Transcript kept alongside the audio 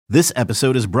This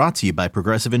episode is brought to you by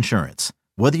Progressive Insurance.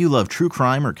 Whether you love true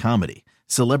crime or comedy,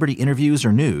 celebrity interviews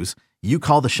or news, you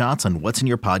call the shots on what's in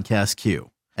your podcast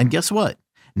queue. And guess what?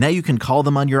 Now you can call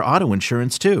them on your auto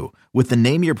insurance too with the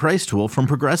Name Your Price tool from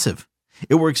Progressive.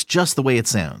 It works just the way it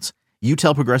sounds. You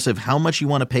tell Progressive how much you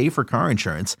want to pay for car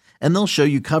insurance, and they'll show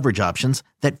you coverage options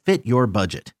that fit your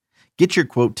budget. Get your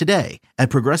quote today at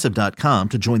Progressive.com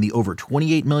to join the over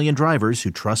 28 million drivers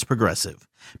who trust Progressive.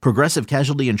 Progressive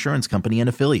Casualty Insurance Company and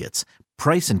Affiliates.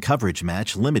 Price and coverage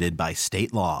match limited by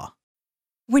state law.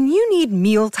 When you need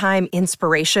mealtime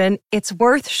inspiration, it's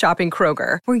worth shopping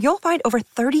Kroger, where you'll find over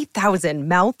 30,000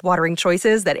 mouth-watering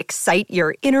choices that excite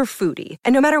your inner foodie.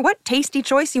 And no matter what tasty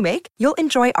choice you make, you'll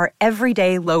enjoy our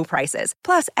everyday low prices,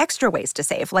 plus extra ways to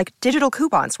save, like digital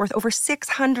coupons worth over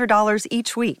 $600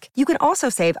 each week. You can also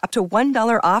save up to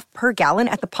 $1 off per gallon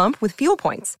at the pump with fuel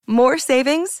points. More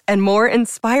savings and more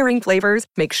inspiring flavors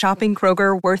make shopping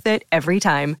Kroger worth it every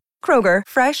time. Kroger,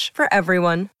 fresh for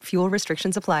everyone. Fuel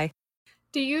restrictions apply.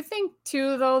 Do you think,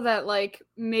 too, though, that, like,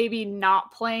 maybe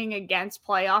not playing against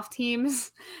playoff teams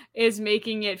is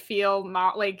making it feel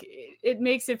not, like, it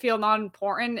makes it feel not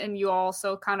important, and you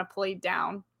also kind of played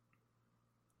down?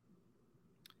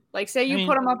 Like, say you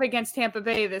put them up against Tampa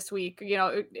Bay this week, you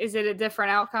know, is it a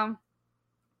different outcome?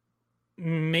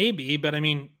 Maybe, but I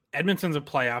mean, Edmonton's a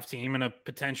playoff team and a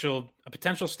potential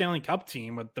Stanley Cup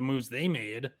team with the moves they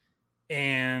made,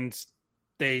 and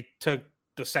they took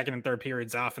the second and third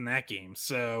periods off in that game.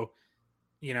 So,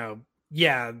 you know,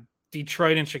 yeah,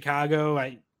 Detroit and Chicago,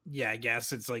 I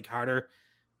guess it's like harder,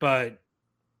 but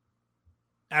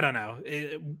I don't know.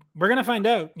 We're going to find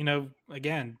out, you know,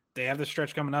 again, they have the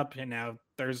stretch coming up and now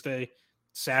Thursday,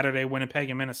 Saturday, Winnipeg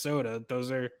and Minnesota.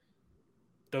 Those,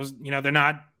 you know, they're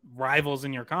not rivals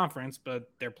in your conference,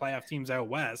 but they're playoff teams out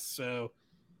West. So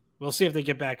we'll see if they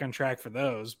get back on track for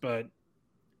those, but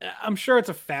I'm sure it's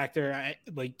a factor.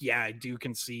 I do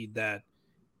concede that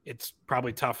it's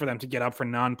probably tough for them to get up for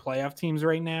non-playoff teams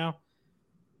right now.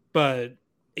 But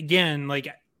again, like,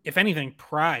 if anything,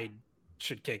 pride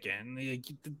should kick in.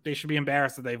 They should be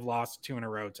embarrassed that they've lost 2 in a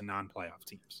row to non-playoff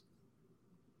teams.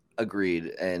 Agreed.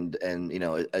 And you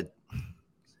know,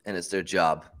 and it's their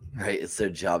job, right? It's their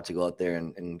job to go out there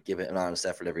and give it an honest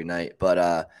effort every night.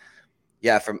 But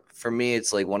for me,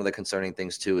 it's like one of the concerning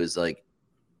things too is like,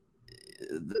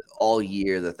 all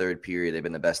year, the third period, they've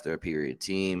been the best third period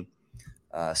team.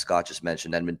 Scott just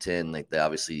mentioned Edmonton. Like, they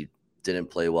obviously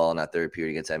didn't play well in that third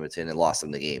period against Edmonton and lost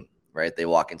them the game, right? They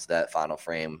walk into that final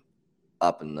frame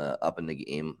up in the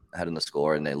game, ahead in the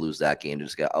score, and they lose that game to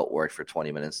just get outworked for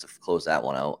 20 minutes to close that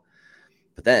one out.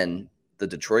 But then the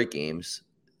Detroit games,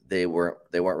 they weren't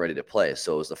ready to play.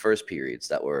 So it was the first periods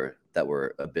that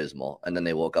were abysmal, and then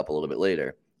they woke up a little bit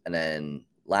later. And then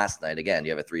last night, again,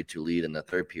 you have a 3-2 lead in the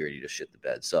third period, you just shit the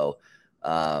bed. So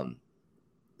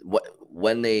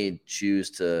when they choose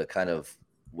to kind of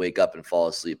wake up and fall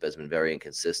asleep has been very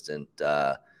inconsistent.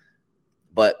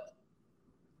 But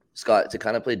Scott, to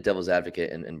kind of play devil's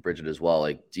advocate and Bridget as well,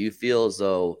 like, do you feel as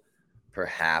though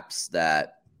perhaps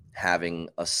that having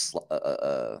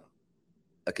a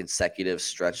consecutive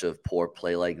stretch of poor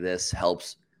play like this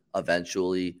helps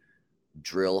eventually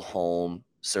drill home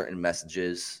certain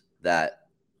messages that,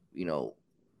 you know,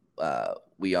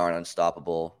 we aren't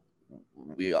unstoppable.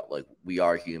 We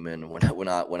are human. We're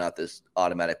not this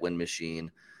automatic win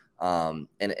machine. And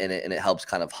it helps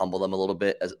kind of humble them a little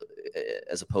bit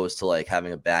as opposed to like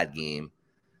having a bad game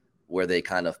where they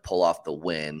kind of pull off the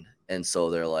win. And so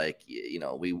they're like, you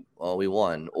know, we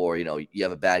won, or, you know, you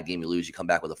have a bad game, you lose, you come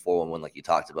back with a 4-1 win like you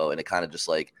talked about. And it kind of just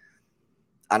like,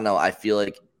 I don't know. I feel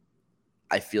like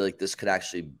this could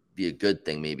actually be a good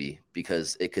thing maybe,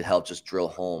 because it could help just drill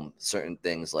home certain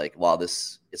things like, while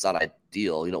it's not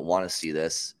ideal, you don't want to see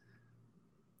this,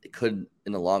 it could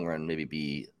in the long run maybe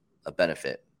be a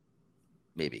benefit.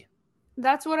 Maybe.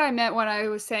 That's what I meant when I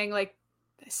was saying like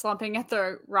slumping at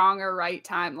the wrong or right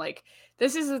time. Like,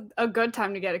 this is a good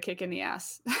time to get a kick in the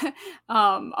ass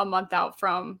a month out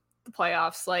from the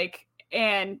playoffs. Like,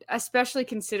 and especially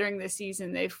considering this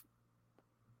season, they've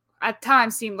at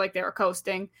times seemed like they were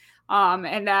coasting.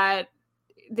 And that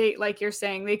they, like you're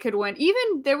saying, they could win.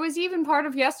 There was even part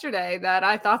of yesterday that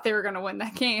I thought they were going to win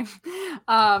that game.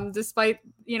 Despite,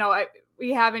 you know,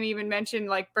 we haven't even mentioned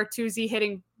like Bertuzzi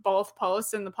hitting both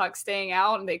posts and the puck staying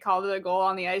out, and they called it a goal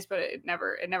on the ice, but it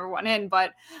never went in.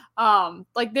 But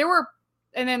like there were,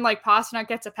 and then like Pastrnak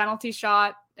gets a penalty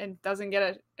shot and doesn't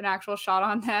get an actual shot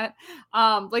on that.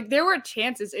 Like there were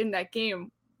chances in that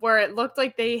game where it looked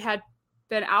like they had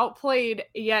been outplayed,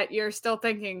 yet you're still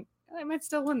thinking I might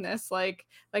still win this. Like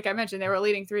I mentioned, they were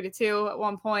leading 3-2 at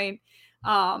one point.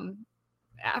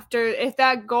 if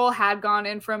that goal had gone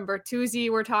in from Bertuzzi,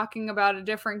 we're talking about a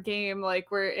different game. Like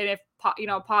and if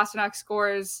Pastrnak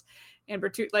scores and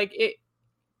Bertuzzi, like it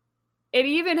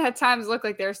even at times looked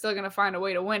like they're still going to find a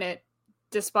way to win it,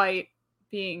 despite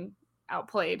being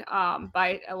outplayed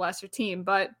by a lesser team.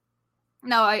 But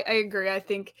no, I agree. I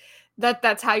think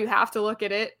that's how you have to look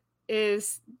at it,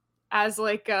 is as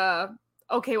like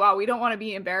okay, wow, we don't want to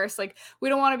be embarrassed. Like, we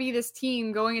don't want to be this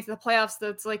team going into the playoffs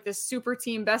that's like this super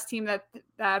team, best team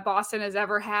that Boston has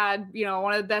ever had,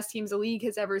 one of the best teams the league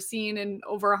has ever seen in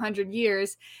over 100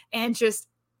 years, and just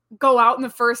go out in the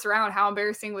first round. How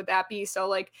embarrassing would that be? So,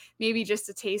 like, maybe just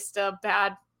a taste of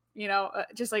bad,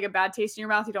 just like a bad taste in your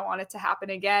mouth. You don't want it to happen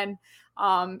again.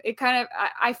 It kind of,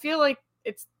 I feel like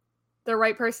it's the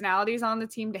right personalities on the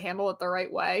team to handle it the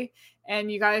right way.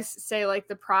 And you guys say like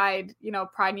the pride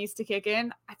needs to kick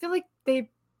in. I feel like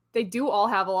they do all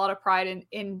have a lot of pride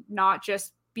in not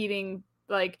just beating,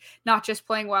 like not just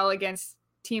playing well against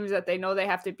teams that they know they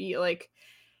have to beat. Like,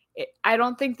 I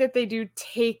don't think that they do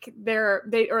take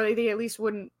they at least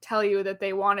wouldn't tell you that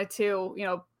they wanted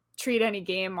to, treat any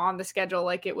game on the schedule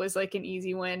like it was like an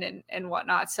easy win and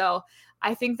whatnot. So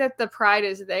I think that the pride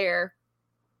is there.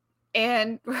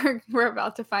 And we're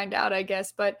about to find out, I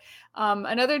guess. But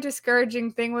another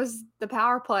discouraging thing was the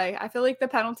power play. I feel like the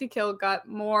penalty kill got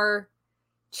more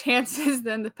chances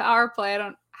than the power play. I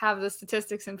don't have the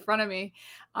statistics in front of me.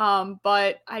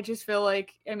 But I just feel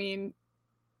like, I mean,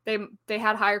 they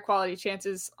had higher quality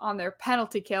chances on their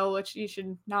penalty kill, which you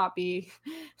should not be.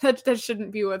 that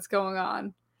shouldn't be what's going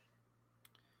on.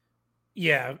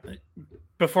 Yeah.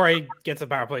 Before I get to the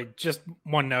power play, just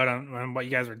one note on what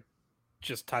you guys were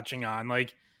just touching on.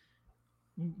 Like,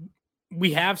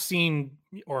 we have seen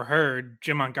or heard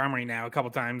Jim Montgomery now a couple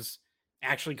times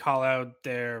actually call out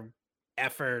their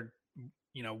effort,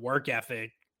 work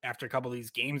ethic after a couple of these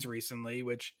games recently,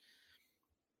 which,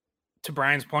 to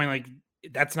Brian's point, like,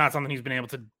 that's not something he's been able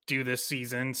to do this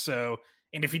season. So,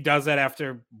 and if he does that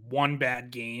after one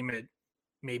bad game, it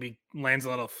maybe lands a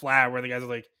little flat where the guys are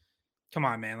like, come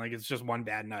on, man, like, it's just one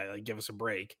bad night, like, give us a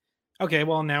break. Okay,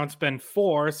 well, now it's been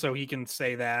 4, so he can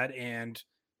say that, and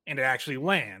it actually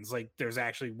lands. Like, there's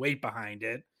actually weight behind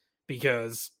it,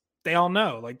 because they all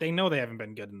know, like, they know they haven't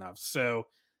been good enough. So,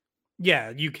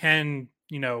 yeah, you can,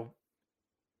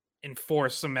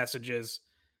 enforce some messages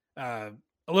a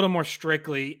little more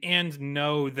strictly, and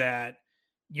know that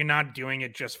you're not doing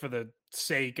it just for the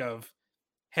sake of,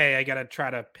 hey, I got to try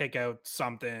to pick out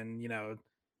something,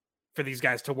 for these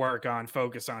guys to work on,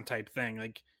 focus on type thing.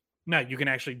 Like, no, you can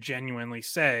actually genuinely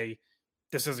say,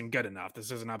 this isn't good enough.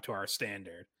 This isn't up to our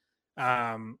standard.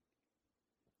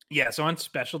 Yeah. So on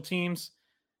special teams,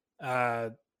 I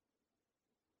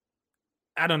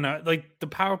don't know, like the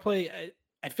power play,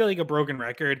 I feel like a broken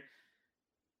record.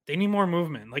 They need more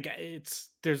movement. Like,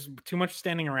 there's too much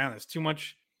standing around. There's too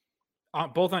much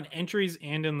both on entries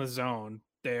and in the zone.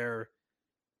 They're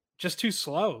just too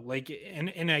slow. Like,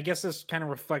 and I guess this kind of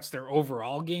reflects their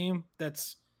overall game.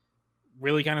 That's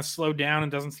really kind of slowed down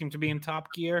and doesn't seem to be in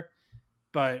top gear.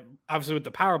 But obviously with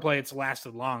the power play, it's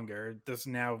lasted longer. This is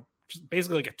now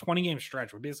basically like a 20-game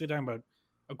stretch. We're basically talking about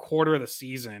a quarter of the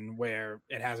season where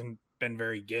it hasn't been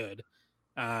very good.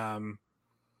 And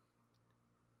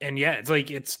yeah, it's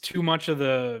like, it's too much of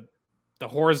the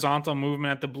horizontal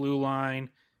movement at the blue line,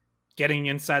 getting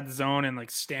inside the zone and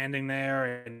like standing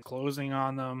there and closing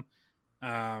on them.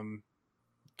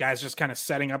 Guys just kind of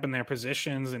setting up in their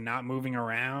positions and not moving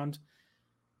around.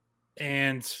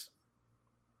 And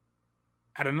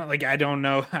I don't know, like, I don't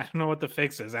know what the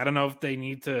fix is. I don't know if they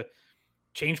need to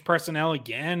change personnel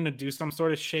again to do some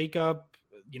sort of shakeup.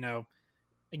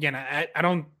 Again, I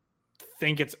don't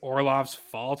think it's Orlov's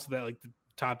fault that like the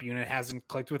top unit hasn't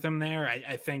clicked with him there.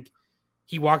 I think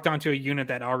he walked onto a unit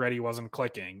that already wasn't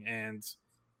clicking, and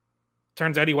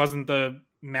turns out he wasn't the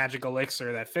magic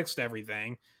elixir that fixed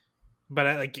everything.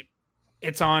 But like,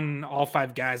 it's on all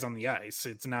 5 guys on the ice.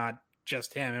 It's not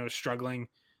just him. It was struggling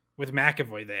with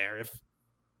McAvoy there.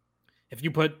 If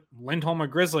you put Lindholm or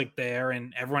Grzelcyk there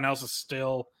and everyone else is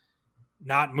still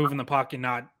not moving the puck and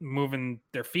not moving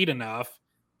their feet enough,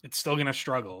 it's still going to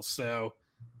struggle. So,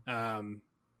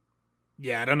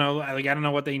 yeah, I don't know. I don't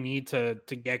know what they need to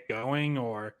get going,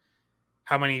 or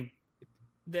how many.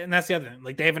 And that's the other thing.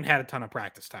 Like, they haven't had a ton of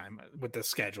practice time with the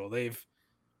schedule.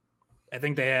 I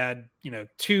think they had,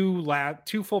 2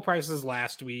 full prices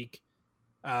last week.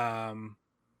 But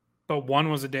one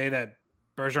was a day that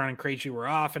Bergeron and Krejci were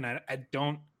off, and I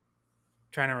don't,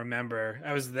 trying to remember.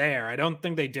 I was there. I don't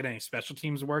think they did any special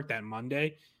teams work that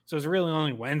Monday. So it was really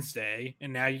only Wednesday.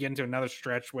 And now you get into another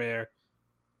stretch where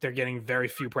they're getting very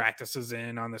few practices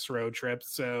in on this road trip.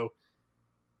 So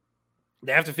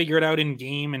they have to figure it out in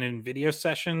game and in video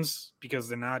sessions because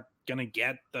they're not going to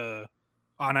get the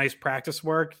on ice practice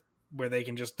work where they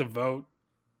can just devote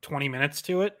 20 minutes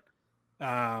to it.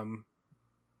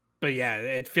 But yeah,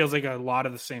 it feels like a lot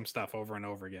of the same stuff over and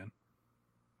over again.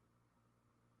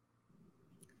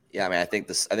 Yeah, I mean, I think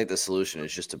the solution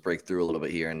is just to break through a little bit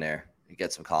here and there,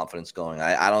 get some confidence going.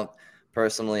 I don't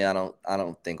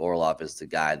think Orlov is the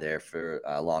guy there for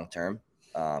long term.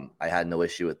 I had no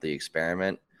issue with the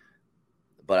experiment,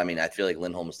 but I mean, I feel like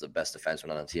Lindholm is the best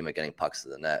defenseman on the team at getting pucks to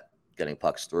the net, getting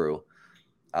pucks through.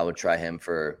 I would try him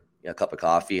for a cup of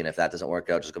coffee, and if that doesn't work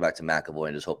out, just go back to McAvoy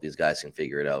and just hope these guys can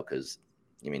figure it out. Because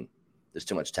I mean, there's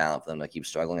too much talent for them to keep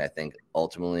struggling. I think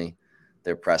ultimately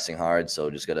they're pressing hard, so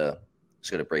just gotta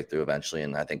break through eventually.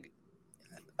 And I think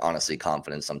honestly,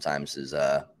 confidence sometimes is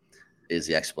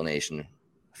the explanation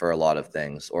for a lot of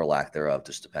things, or lack thereof.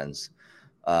 Just depends.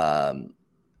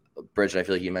 Bridget, I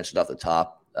feel like you mentioned off the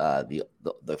top,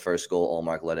 the first goal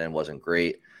Ullmark let in wasn't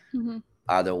great. Mm-hmm.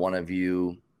 Either one of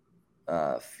you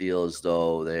feel as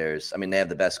though they have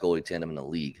the best goalie tandem in the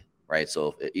league, right?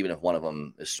 So even if one of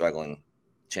them is struggling,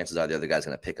 chances are the other guy's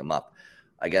going to pick him up.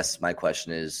 I guess my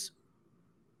question is,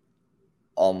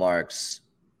 Ullmark's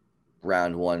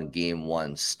round one, game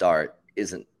one start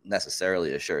isn't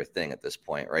necessarily a sure thing at this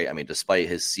point, right? I mean, despite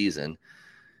his season,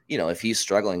 if he's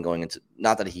struggling going into,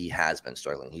 not that he has been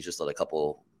struggling, he's just let a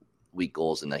couple weak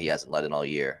goals in that he hasn't let in all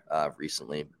year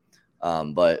recently.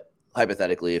 But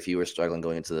hypothetically, if you were struggling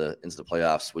going into the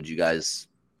playoffs, would you guys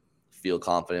feel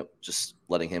confident just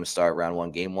letting him start round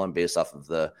one, game one, based off of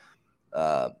the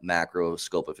macro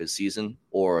scope of his season?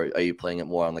 Or are you playing it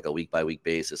more on like a week by week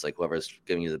basis? Like whoever's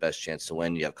giving you the best chance to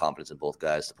win, you have confidence in both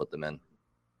guys to put them in?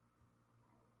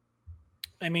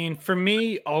 I mean, for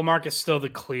me, Ullmark is still the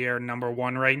clear number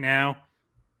one right now.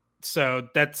 So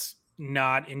that's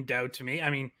not in doubt to me. I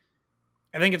mean,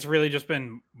 I think it's really just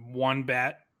been one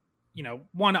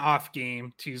one off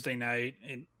game Tuesday night,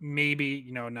 and maybe,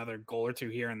 another goal or two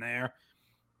here and there.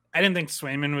 I didn't think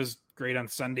Swayman was great on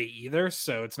Sunday either.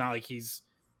 So it's not like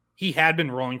he had been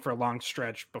rolling for a long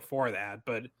stretch before that,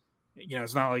 but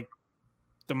it's not like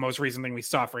the most recent thing we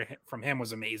saw from him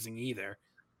was amazing either.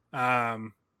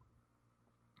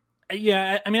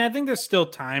 Yeah, I mean, I think there's still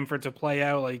time for it to play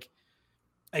out. Like,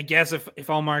 I guess if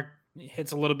Ullmark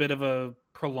hits a little bit of a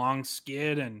prolonged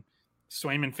skid and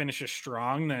Swayman finishes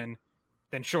strong, then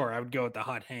sure, I would go with the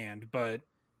hot hand. But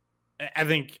I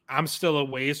think I'm still a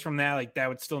ways from that. Like, that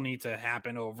would still need to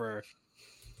happen over,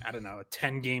 I don't know, a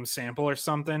 10-game sample or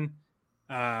something.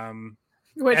 Which,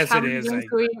 how many games do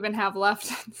we even have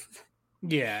left?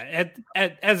 Yeah,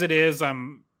 as it is,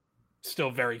 I'm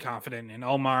still very confident in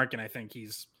Ullmark, and I think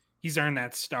he's earned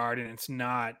that start, and it's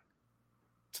not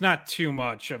too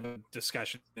much of a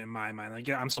discussion in my mind. Like,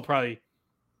 I'm still probably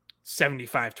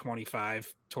 75-25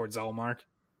 towards Ullmark.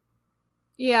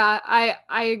 Yeah,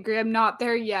 I agree. I'm not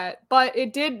there yet, but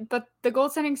the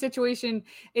goaltending situation,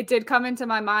 it did come into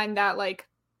my mind that, like,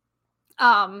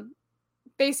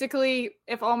 basically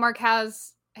if Ullmark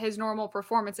has his normal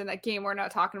performance in that game, we're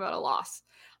not talking about a loss.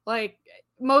 Like,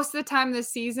 most of the time this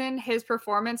season, his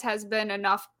performance has been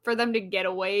enough for them to get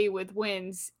away with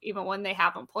wins, even when they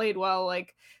haven't played well,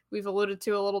 like we've alluded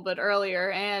to a little bit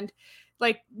earlier. And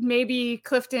like, maybe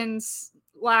Clifton's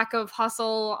lack of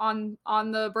hustle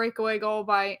on the breakaway goal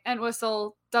by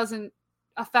Entwistle doesn't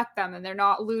affect them, and they're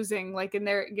not losing, like, in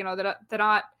their, they're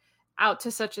not out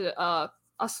to such a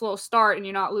slow start, and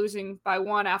you're not losing by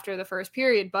one after the first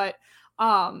period. But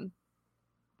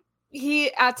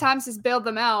he at times has bailed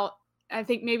them out. I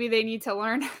think maybe they need to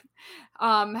learn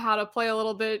how to play a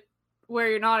little bit where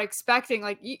you're not expecting,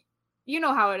 like, you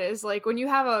know how it is. Like, when you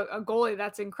have a goalie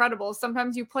that's incredible,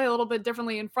 sometimes you play a little bit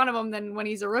differently in front of him than when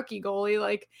he's a rookie goalie.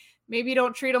 Like, maybe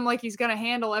don't treat him like he's going to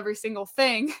handle every single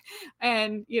thing.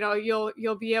 And,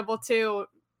 you'll be able to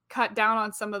cut down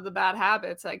on some of the bad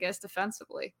habits, I guess,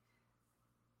 defensively.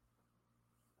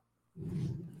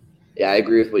 Yeah, I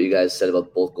agree with what you guys said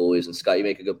about both goalies. And Scott, you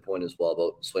make a good point as well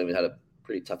about Swayman had a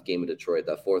pretty tough game in Detroit.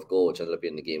 That fourth goal, which ended up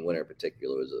being the game winner in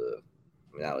particular,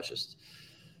 that was just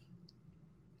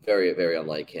very, very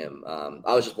unlike him.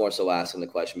 I was just more so asking the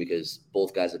question because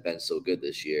both guys have been so good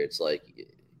this year. It's like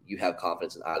you have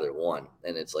confidence in either one,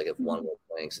 and it's like if one was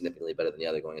playing significantly better than the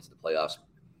other going into the playoffs,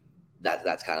 that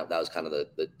was kind of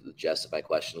the gist of my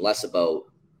question. Less about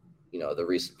the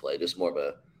recent play, just more of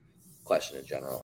a question in general.